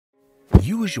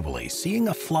Usually, seeing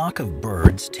a flock of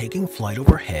birds taking flight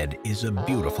overhead is a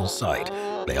beautiful sight.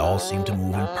 They all seem to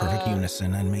move in perfect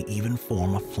unison and may even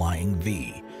form a flying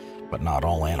V. But not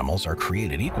all animals are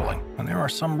created equally, and there are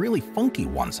some really funky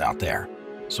ones out there.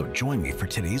 So join me for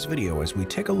today's video as we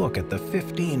take a look at the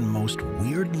 15 most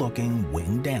weird-looking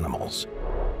winged animals.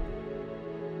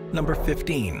 Number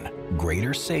 15.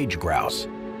 Greater Sage Grouse.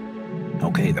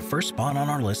 Okay, the first spot on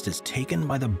our list is taken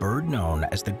by the bird known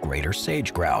as the greater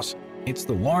sage grouse. It's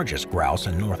the largest grouse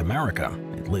in North America.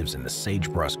 It lives in the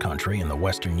sagebrush country in the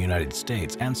western United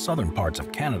States and southern parts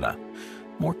of Canada.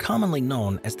 More commonly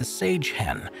known as the sage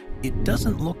hen, it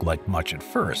doesn't look like much at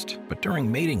first, but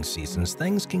during mating seasons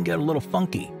things can get a little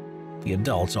funky. The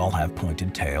adults all have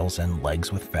pointed tails and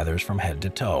legs with feathers from head to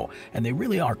toe, and they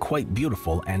really are quite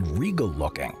beautiful and regal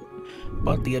looking.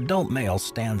 But the adult male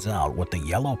stands out with the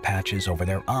yellow patches over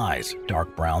their eyes,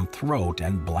 dark brown throat,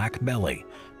 and black belly,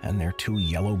 and their two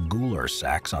yellow gular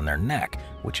sacs on their neck,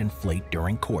 which inflate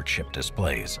during courtship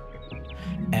displays.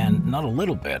 And not a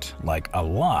little bit, like a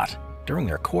lot. During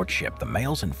their courtship, the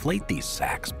males inflate these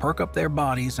sacs, perk up their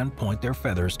bodies, and point their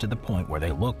feathers to the point where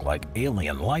they look like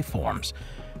alien life forms.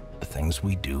 The things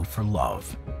we do for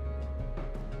love.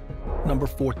 Number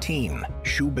 14.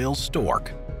 Shoebill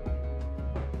Stork.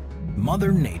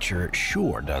 Mother Nature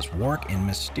sure does work in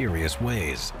mysterious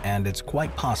ways, and it's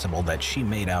quite possible that she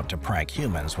made out to prank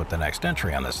humans with the next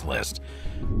entry on this list.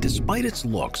 Despite its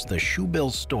looks, the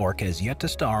shoebill stork has yet to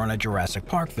star in a Jurassic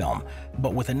Park film,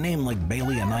 but with a name like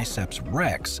Balaeniceps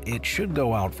rex, it should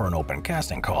go out for an open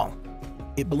casting call.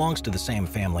 It belongs to the same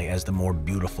family as the more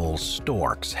beautiful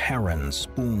storks, herons,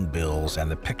 spoonbills, and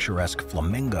the picturesque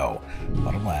flamingo,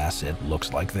 but alas, it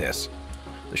looks like this.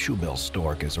 The shoebill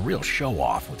stork is a real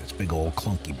show-off with its big old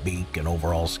clunky beak and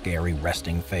overall scary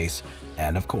resting face,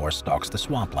 and of course stalks the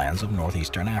swamplands of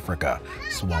northeastern Africa,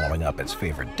 swallowing up its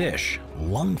favorite dish,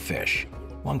 lungfish.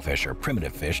 Lungfish are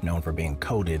primitive fish known for being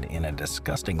coated in a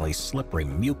disgustingly slippery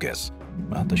mucus,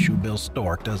 but the shoebill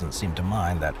stork doesn't seem to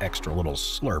mind that extra little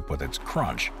slurp with its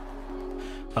crunch.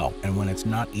 Oh, and when it's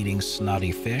not eating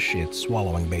snotty fish, it's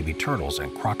swallowing baby turtles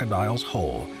and crocodiles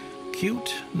whole.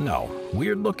 Cute? No.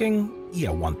 Weird looking? Yeah,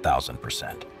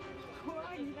 1000%.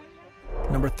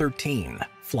 Number 13.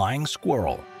 Flying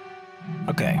Squirrel.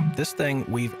 Okay, this thing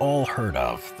we've all heard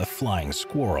of, the flying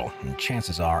squirrel, and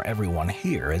chances are everyone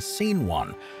here has seen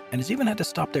one, and has even had to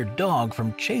stop their dog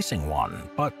from chasing one,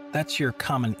 but that's your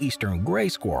common eastern gray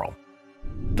squirrel.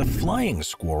 The flying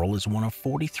squirrel is one of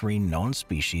 43 known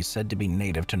species said to be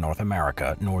native to North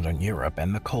America, Northern Europe,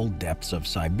 and the cold depths of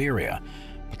Siberia.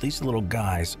 But these little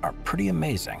guys are pretty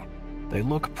amazing. They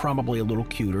look probably a little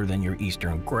cuter than your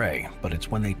eastern gray, but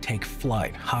it's when they take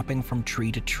flight, hopping from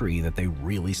tree to tree, that they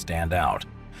really stand out,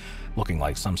 looking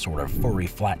like some sort of furry,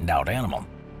 flattened out animal.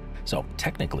 So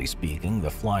technically speaking, the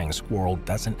flying squirrel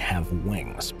doesn't have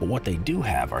wings, but what they do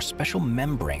have are special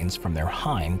membranes from their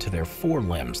hind to their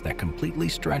forelimbs that completely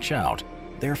stretch out.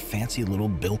 They're fancy little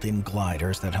built-in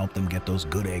gliders that help them get those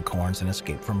good acorns and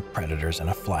escape from predators in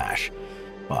a flash.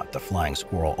 But the flying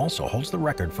squirrel also holds the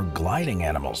record for gliding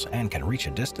animals and can reach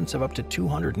a distance of up to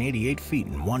 288 feet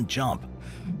in one jump.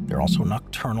 They're also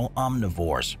nocturnal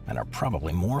omnivores and are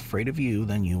probably more afraid of you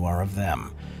than you are of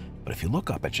them. But if you look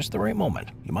up at just the right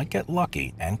moment, you might get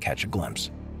lucky and catch a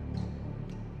glimpse.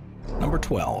 Number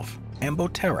 12.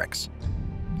 Ambopteryx.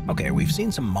 Okay, we've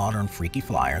seen some modern freaky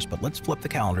flyers, but let's flip the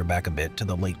calendar back a bit to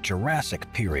the late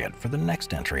Jurassic period for the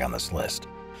next entry on this list.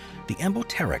 The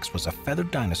Ambopteryx was a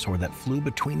feathered dinosaur that flew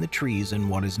between the trees in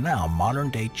what is now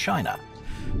modern-day China.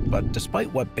 But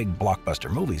despite what big blockbuster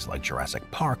movies like Jurassic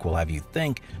Park will have you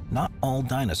think, not all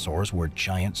dinosaurs were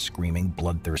giant, screaming,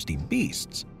 bloodthirsty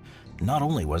beasts. Not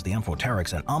only was the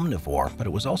Ambopteryx an omnivore, but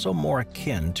it was also more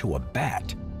akin to a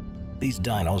bat. These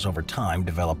dinos over time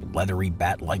developed leathery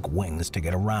bat-like wings to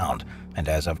get around, and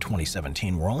as of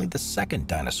 2017 were only the second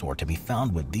dinosaur to be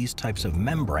found with these types of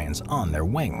membranes on their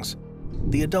wings.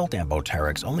 The adult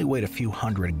Ambopteryx only weighed a few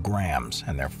hundred grams,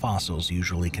 and their fossils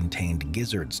usually contained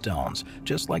gizzard stones,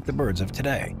 just like the birds of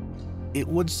today. It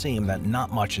would seem that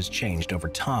not much has changed over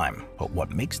time, but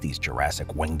what makes these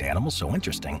Jurassic winged animals so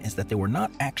interesting is that they were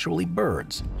not actually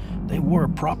birds. They were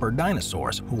proper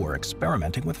dinosaurs who were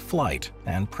experimenting with flight,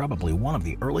 and probably one of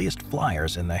the earliest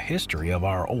flyers in the history of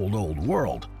our old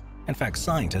world. In fact,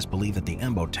 scientists believe that the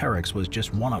Ambopteryx was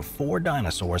just one of 4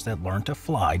 dinosaurs that learned to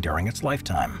fly during its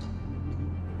lifetime.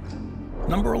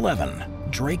 Number 11.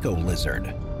 Draco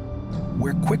Lizard.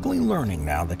 We're quickly learning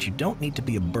now that you don't need to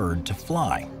be a bird to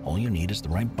fly. All you need is the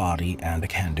right body and a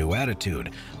can-do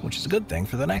attitude, which is a good thing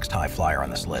for the next high flyer on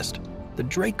this list. The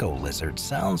Draco lizard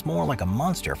sounds more like a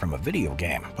monster from a video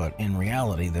game, but in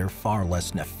reality they're far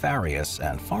less nefarious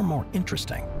and far more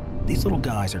interesting. These little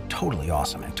guys are totally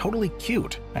awesome and totally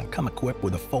cute, and come equipped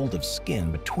with a fold of skin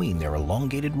between their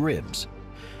elongated ribs.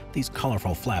 These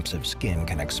colorful flaps of skin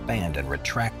can expand and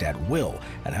retract at will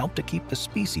and help to keep the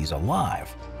species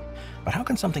alive. But how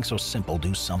can something so simple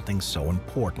do something so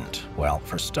important? Well,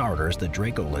 for starters, the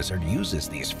Draco lizard uses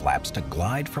these flaps to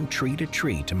glide from tree to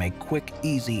tree to make quick,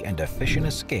 easy, and efficient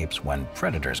escapes when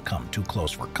predators come too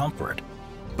close for comfort.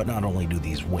 But not only do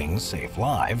these wings save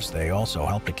lives, they also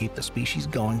help to keep the species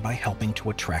going by helping to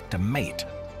attract a mate.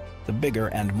 The bigger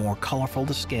and more colorful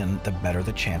the skin, the better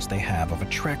the chance they have of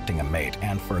attracting a mate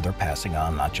and further passing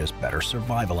on not just better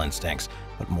survival instincts,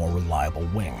 but more reliable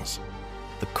wings.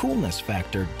 The coolness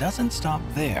factor doesn't stop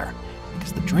there,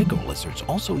 because the Draco lizards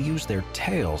also use their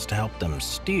tails to help them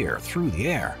steer through the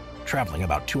air, traveling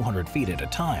about 200 feet at a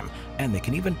time, and they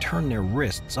can even turn their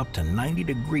wrists up to 90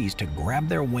 degrees to grab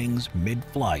their wings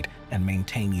mid-flight and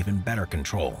maintain even better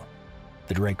control.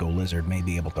 The Draco lizard may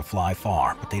be able to fly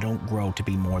far, but they don't grow to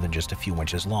be more than just a few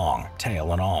inches long,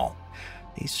 tail and all.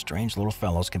 These strange little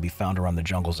fellows can be found around the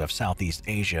jungles of Southeast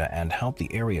Asia and help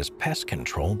the area's pest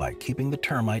control by keeping the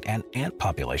termite and ant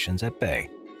populations at bay.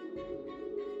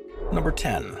 Number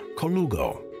 10.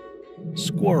 Colugo.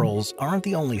 Squirrels aren't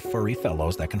the only furry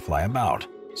fellows that can fly about.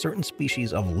 Certain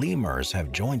species of lemurs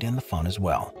have joined in the fun as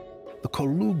well. The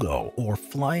colugo, or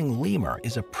flying lemur,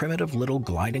 is a primitive little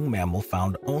gliding mammal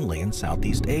found only in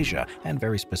Southeast Asia and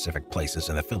very specific places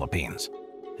in the Philippines.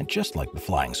 And just like the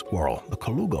flying squirrel, the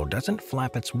colugo doesn't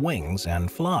flap its wings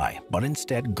and fly, but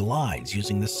instead glides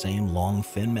using the same long,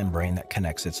 thin membrane that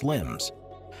connects its limbs.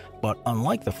 But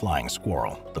unlike the flying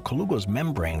squirrel, the colugo's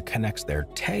membrane connects their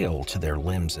tail to their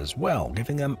limbs as well,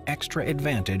 giving them extra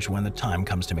advantage when the time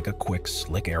comes to make a quick,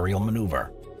 slick aerial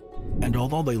maneuver. And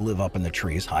although they live up in the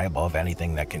trees high above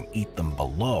anything that can eat them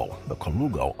below, the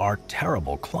colugo are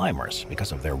terrible climbers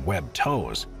because of their webbed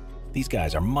toes. These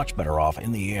guys are much better off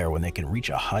in the air when they can reach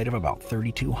a height of about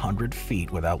 3,200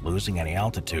 feet without losing any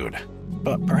altitude.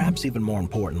 But perhaps even more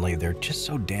importantly, they're just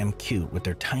so damn cute with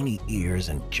their tiny ears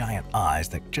and giant eyes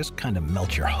that just kind of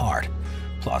melt your heart.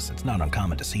 Plus, it's not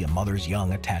uncommon to see a mother's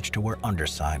young attached to her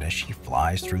underside as she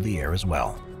flies through the air as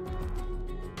well.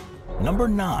 Number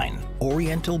 9.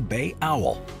 Oriental Bay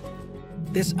Owl.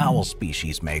 This owl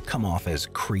species may come off as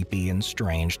creepy and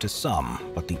strange to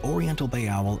some, but the Oriental Bay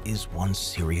Owl is one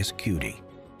serious cutie.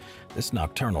 This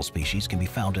nocturnal species can be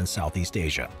found in Southeast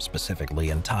Asia,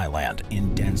 specifically in Thailand,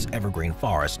 in dense evergreen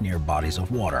forests near bodies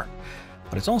of water.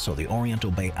 But it's also the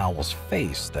Oriental Bay Owl's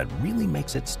face that really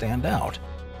makes it stand out.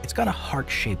 It's got a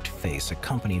heart-shaped face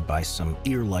accompanied by some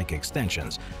ear-like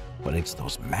extensions, but it's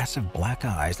those massive black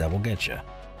eyes that will get you.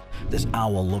 This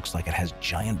owl looks like it has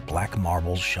giant black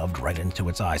marbles shoved right into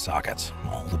its eye sockets.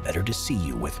 All the better to see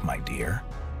you with, my dear.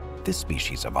 This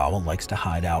species of owl likes to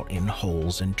hide out in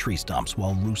holes and tree stumps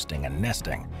while roosting and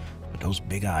nesting, but those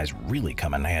big eyes really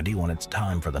come in handy when it's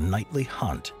time for the nightly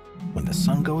hunt. When the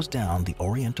sun goes down, the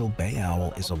Oriental Bay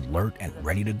Owl is alert and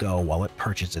ready to go while it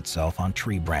perches itself on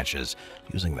tree branches,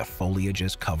 using the foliage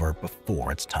as cover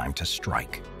before it's time to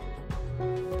strike.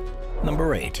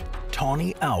 Number 8.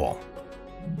 Tawny Owl.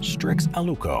 Strix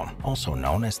aluco, also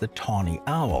known as the tawny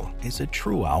owl, is a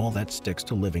true owl that sticks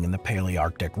to living in the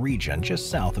Palearctic region just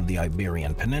south of the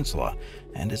Iberian Peninsula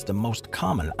and is the most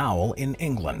common owl in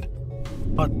England.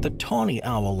 But the tawny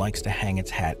owl likes to hang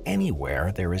its hat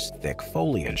anywhere there is thick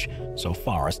foliage, so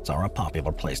forests are a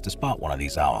popular place to spot one of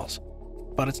these owls.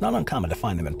 But it's not uncommon to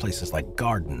find them in places like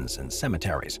gardens and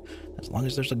cemeteries. As long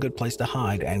as there's a good place to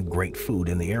hide and great food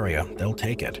in the area, they'll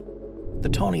take it. The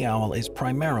tawny owl is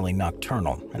primarily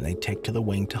nocturnal, and they take to the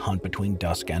wing to hunt between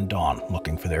dusk and dawn,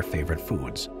 looking for their favorite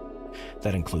foods.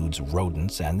 That includes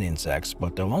rodents and insects,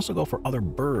 but they'll also go for other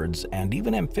birds and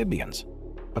even amphibians.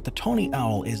 But the tawny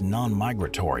owl is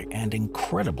non-migratory and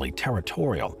incredibly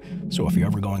territorial, so if you're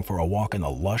ever going for a walk in the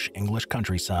lush English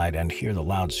countryside and hear the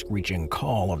loud screeching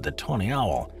call of the tawny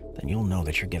owl, then you'll know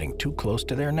that you're getting too close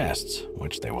to their nests,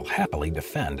 which they will happily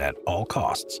defend at all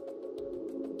costs.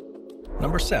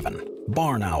 Number 7.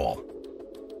 Barn owl.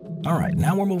 Alright,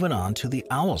 now we're moving on to the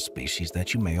owl species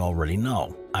that you may already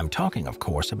know. I'm talking, of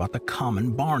course, about the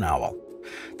common barn owl.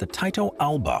 The Tyto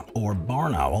alba, or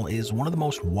barn owl, is one of the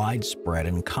most widespread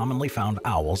and commonly found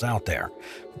owls out there.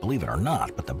 Believe it or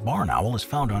not, but the barn owl is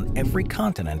found on every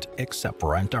continent except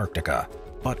for Antarctica.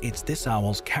 But it's this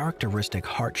owl's characteristic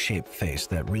heart-shaped face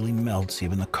that really melts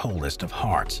even the coldest of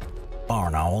hearts.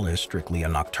 Barn owl is strictly a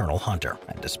nocturnal hunter,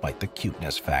 and despite the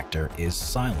cuteness factor, is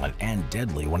silent and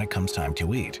deadly when it comes time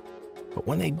to eat. But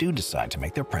when they do decide to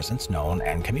make their presence known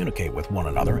and communicate with one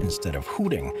another instead of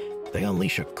hooting, they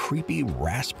unleash a creepy,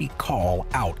 raspy call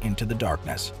out into the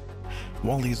darkness.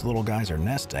 While these little guys are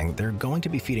nesting, they're going to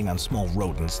be feeding on small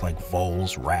rodents like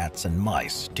voles, rats, and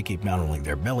mice to keep not only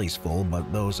their bellies full,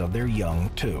 but those of their young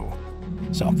too.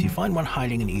 So if you find one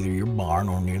hiding in either your barn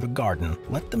or near the garden,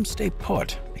 let them stay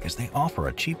put, because they offer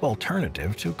a cheap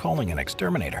alternative to calling an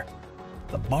exterminator.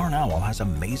 The barn owl has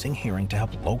amazing hearing to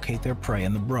help locate their prey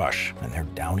in the brush, and their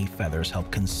downy feathers help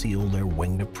conceal their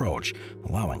winged approach,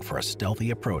 allowing for a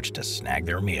stealthy approach to snag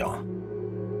their meal.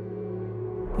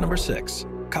 Number 6.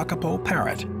 Kakapo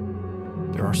Parrot.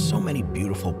 There are so many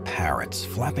beautiful parrots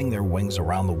flapping their wings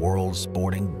around the world,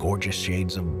 sporting gorgeous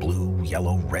shades of blue,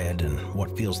 yellow, red, and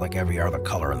what feels like every other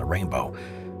color in the rainbow.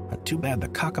 But too bad the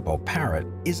Kakapo Parrot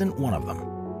isn't one of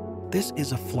them. This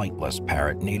is a flightless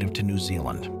parrot native to New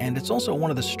Zealand, and it's also one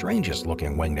of the strangest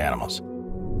looking winged animals.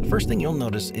 The first thing you'll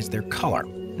notice is their color.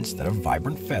 Instead of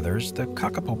vibrant feathers, the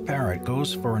Kakapo Parrot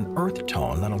goes for an earth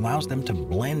tone that allows them to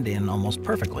blend in almost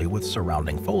perfectly with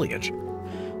surrounding foliage.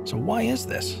 So why is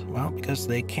this? Well, because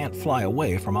they can't fly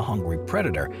away from a hungry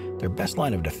predator, their best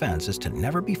line of defense is to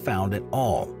never be found at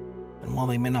all. And while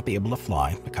they may not be able to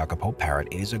fly, the Kakapo Parrot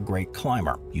is a great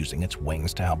climber, using its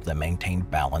wings to help them maintain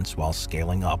balance while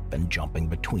scaling up and jumping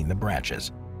between the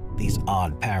branches. These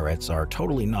odd parrots are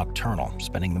totally nocturnal,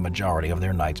 spending the majority of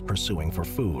their nights pursuing for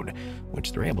food,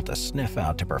 which they're able to sniff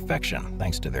out to perfection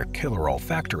thanks to their killer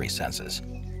olfactory senses.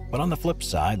 But on the flip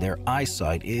side, their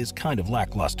eyesight is kind of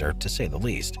lackluster, to say the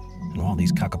least. And while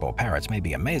these Kakapo parrots may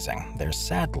be amazing, they're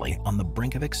sadly on the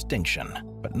brink of extinction,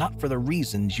 but not for the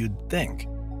reasons you'd think.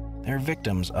 They're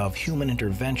victims of human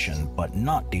intervention, but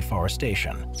not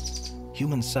deforestation.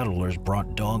 Human settlers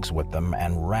brought dogs with them,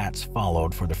 and rats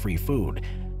followed for the free food,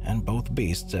 and both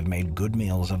beasts have made good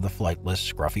meals of the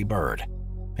flightless, scruffy bird.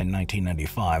 In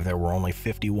 1995, there were only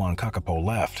 51 Kakapo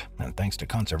left, and thanks to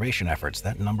conservation efforts,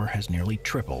 that number has nearly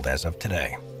tripled as of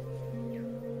today.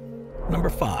 Number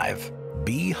 5.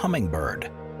 Bee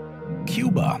Hummingbird.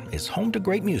 Cuba is home to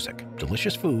great music,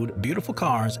 delicious food, beautiful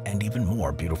cars, and even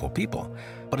more beautiful people.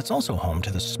 But it's also home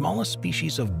to the smallest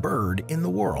species of bird in the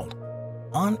world.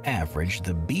 On average,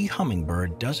 the bee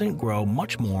hummingbird doesn't grow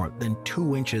much more than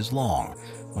 2 inches long,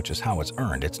 which is how it's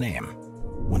earned its name.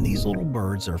 When these little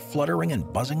birds are fluttering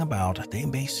and buzzing about, they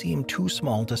may seem too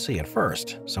small to see at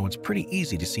first, so it's pretty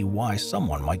easy to see why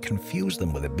someone might confuse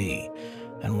them with a bee.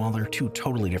 And while they're 2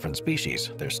 totally different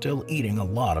species, they're still eating a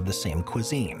lot of the same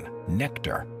cuisine,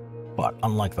 nectar. But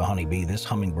unlike the honeybee, this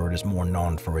hummingbird is more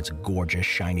known for its gorgeous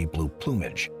shiny blue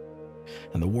plumage.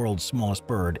 And the world's smallest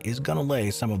bird is gonna lay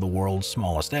some of the world's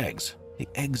smallest eggs. The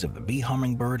eggs of the bee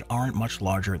hummingbird aren't much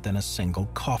larger than a single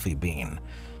coffee bean.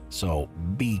 So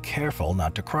be careful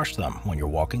not to crush them when you're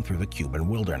walking through the Cuban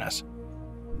wilderness.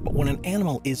 But when an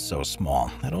animal is so small,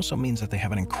 that also means that they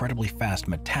have an incredibly fast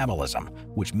metabolism,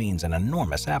 which means an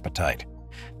enormous appetite.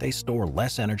 They store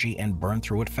less energy and burn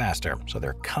through it faster, so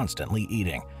they're constantly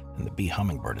eating, and the bee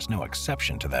hummingbird is no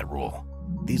exception to that rule.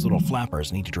 These little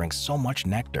flappers need to drink so much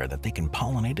nectar that they can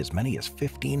pollinate as many as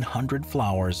 1,500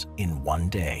 flowers in one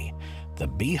day. The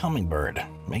bee hummingbird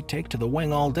may take to the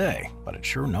wing all day, but it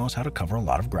sure knows how to cover a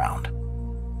lot of ground.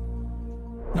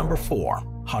 Number 4.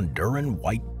 Honduran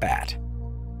White Bat.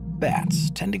 Bats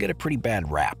tend to get a pretty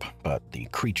bad rap, but the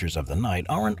creatures of the night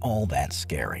aren't all that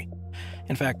scary.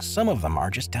 In fact, some of them are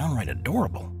just downright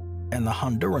adorable, and the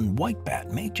Honduran white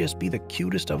bat may just be the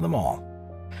cutest of them all.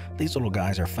 These little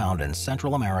guys are found in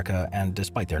Central America, and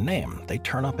despite their name, they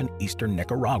turn up in eastern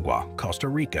Nicaragua, Costa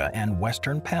Rica, and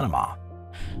western Panama.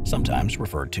 Sometimes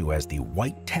referred to as the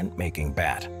white tent-making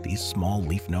bat, these small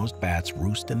leaf-nosed bats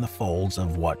roost in the folds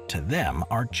of what, to them,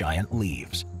 are giant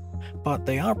leaves. But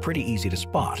they are pretty easy to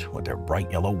spot, with their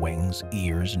bright yellow wings,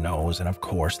 ears, nose, and of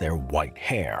course their white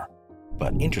hair.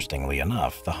 But interestingly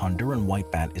enough, the Honduran white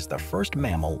bat is the first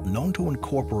mammal known to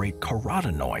incorporate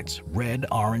carotenoids, red,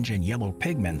 orange, and yellow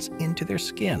pigments, into their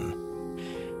skin.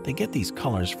 They get these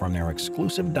colors from their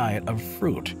exclusive diet of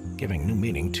fruit, giving new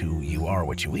meaning to "you are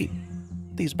what you eat."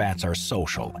 These bats are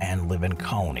social and live in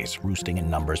colonies, roosting in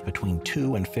numbers between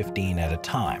 2 and 15 at a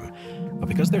time. But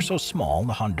because they're so small,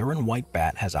 the Honduran white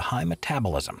bat has a high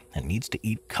metabolism and needs to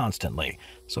eat constantly,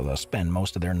 so they'll spend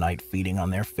most of their night feeding on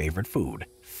their favorite food,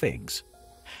 figs.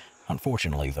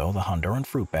 Unfortunately, though, the Honduran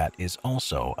fruit bat is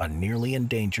also a nearly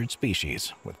endangered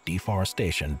species, with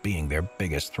deforestation being their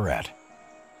biggest threat.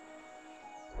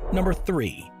 Number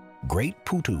 3. Great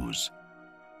Putus.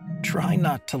 Try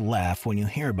not to laugh when you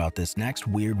hear about this next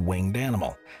weird winged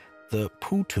animal. The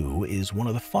putu is one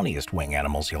of the funniest wing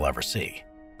animals you'll ever see.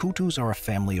 putus are a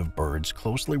family of birds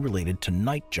closely related to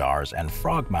nightjars and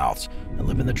frogmouths and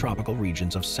live in the tropical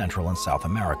regions of Central and South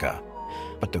America.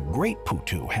 But the great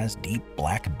putu has deep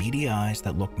black beady eyes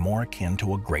that look more akin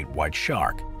to a great white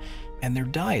shark. And their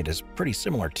diet is pretty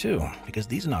similar too, because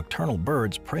these nocturnal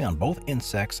birds prey on both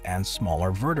insects and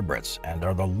smaller vertebrates and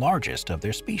are the largest of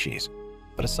their species.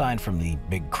 But aside from the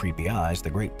big creepy eyes, the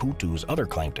great putu's other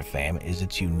claim to fame is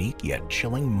its unique yet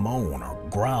chilling moan or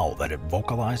growl that it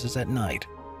vocalizes at night.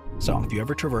 So if you're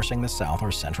ever traversing the South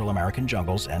or Central American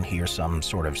jungles and hear some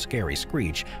sort of scary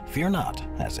screech, fear not,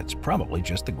 as it's probably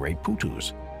just the great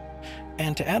putus.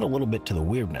 And to add a little bit to the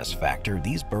weirdness factor,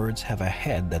 these birds have a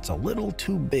head that's a little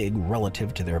too big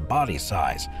relative to their body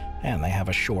size, and they have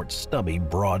a short, stubby,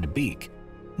 broad beak.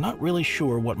 Not really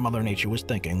sure what Mother Nature was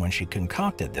thinking when she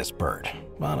concocted this bird,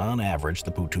 but on average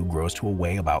the putu grows to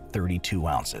weigh about 32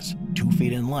 ounces, 2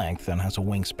 feet in length, and has a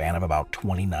wingspan of about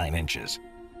 29 inches.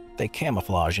 They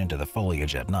camouflage into the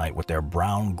foliage at night with their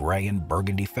brown, gray, and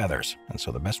burgundy feathers, and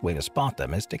so the best way to spot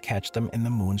them is to catch them in the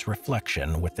moon's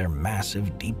reflection with their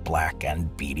massive, deep black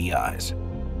and beady eyes.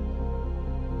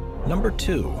 Number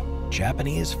 2.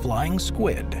 Japanese flying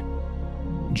squid.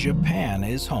 Japan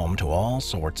is home to all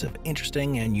sorts of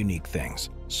interesting and unique things.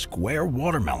 Square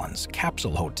watermelons,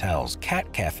 capsule hotels,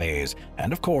 cat cafes,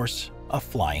 and of course, a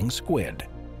flying squid.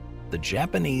 The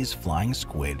Japanese flying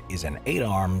squid is an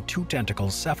 8-armed, 2-tentacle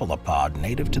cephalopod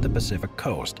native to the Pacific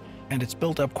coast, and it's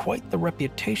built up quite the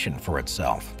reputation for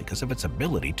itself because of its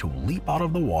ability to leap out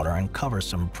of the water and cover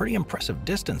some pretty impressive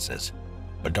distances.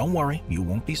 But don't worry, you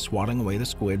won't be swatting away the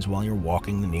squids while you're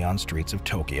walking the neon streets of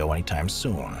Tokyo anytime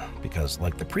soon, because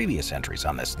like the previous entries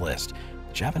on this list,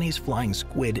 the Japanese flying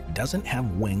squid doesn't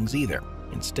have wings either.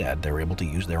 Instead, they're able to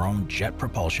use their own jet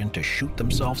propulsion to shoot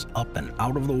themselves up and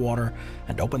out of the water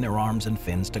and open their arms and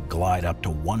fins to glide up to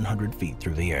 100 feet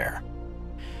through the air.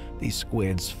 These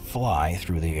squids fly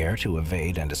through the air to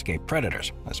evade and escape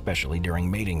predators, especially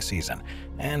during mating season,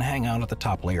 and hang out at the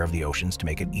top layer of the oceans to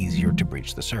make it easier to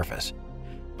breach the surface.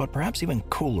 But perhaps even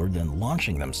cooler than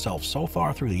launching themselves so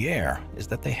far through the air is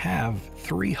that they have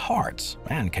 3 hearts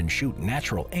and can shoot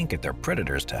natural ink at their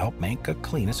predators to help make a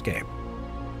clean escape.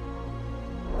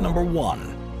 Number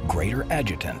 1. Greater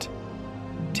Adjutant.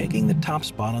 Taking the top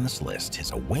spot on this list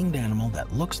is a winged animal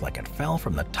that looks like it fell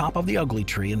from the top of the ugly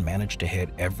tree and managed to hit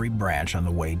every branch on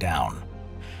the way down.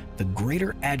 The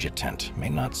Greater Adjutant may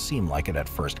not seem like it at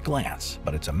first glance,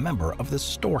 but it's a member of the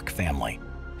stork family.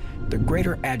 The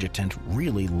Greater Adjutant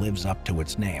really lives up to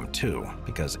its name too,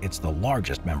 because it's the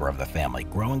largest member of the family,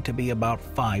 growing to be about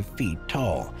 5 feet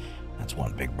tall. That's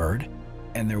one big bird.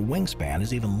 And their wingspan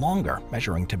is even longer,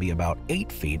 measuring to be about 8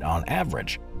 feet on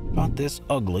average. But this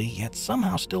ugly, yet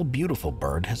somehow still beautiful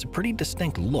bird has a pretty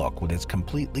distinct look with its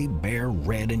completely bare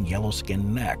red and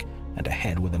yellow-skinned neck and a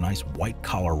head with a nice white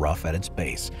collar ruff at its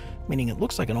base, meaning it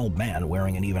looks like an old man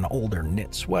wearing an even older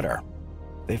knit sweater.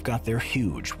 They've got their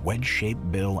huge,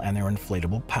 wedge-shaped bill and their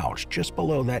inflatable pouch just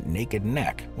below that naked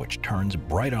neck, which turns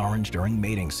bright orange during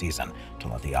mating season to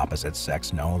let the opposite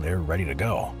sex know they're ready to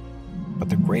go. But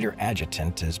the Greater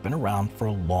Adjutant has been around for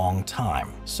a long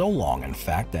time. So long, in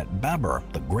fact, that Babur,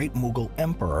 the great Mughal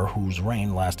emperor whose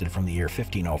reign lasted from the year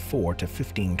 1504 to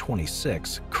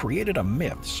 1526, created a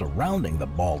myth surrounding the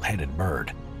bald-headed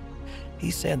bird.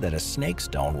 He said that a snake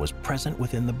stone was present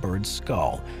within the bird's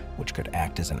skull, which could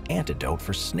act as an antidote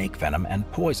for snake venom and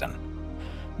poison.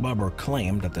 Babur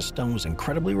claimed that the stone was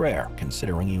incredibly rare,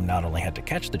 considering you not only had to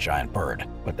catch the giant bird,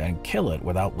 but then kill it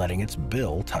without letting its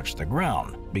bill touch the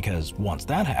ground, because once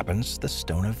that happens, the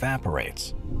stone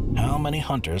evaporates. How many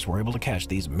hunters were able to catch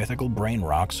these mythical brain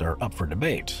rocks are up for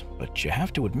debate, but you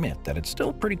have to admit that it's still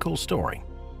a pretty cool story.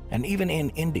 And even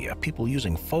in India, people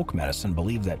using folk medicine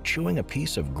believe that chewing a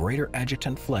piece of Greater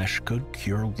Adjutant flesh could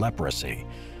cure leprosy.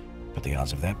 But the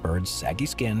odds of that bird's saggy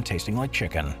skin tasting like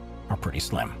chicken are pretty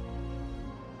slim.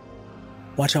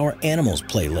 Watch our Animals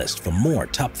playlist for more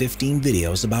top 15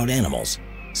 videos about animals.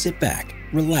 Sit back,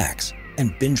 relax,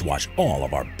 and binge watch all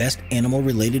of our best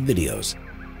animal-related videos.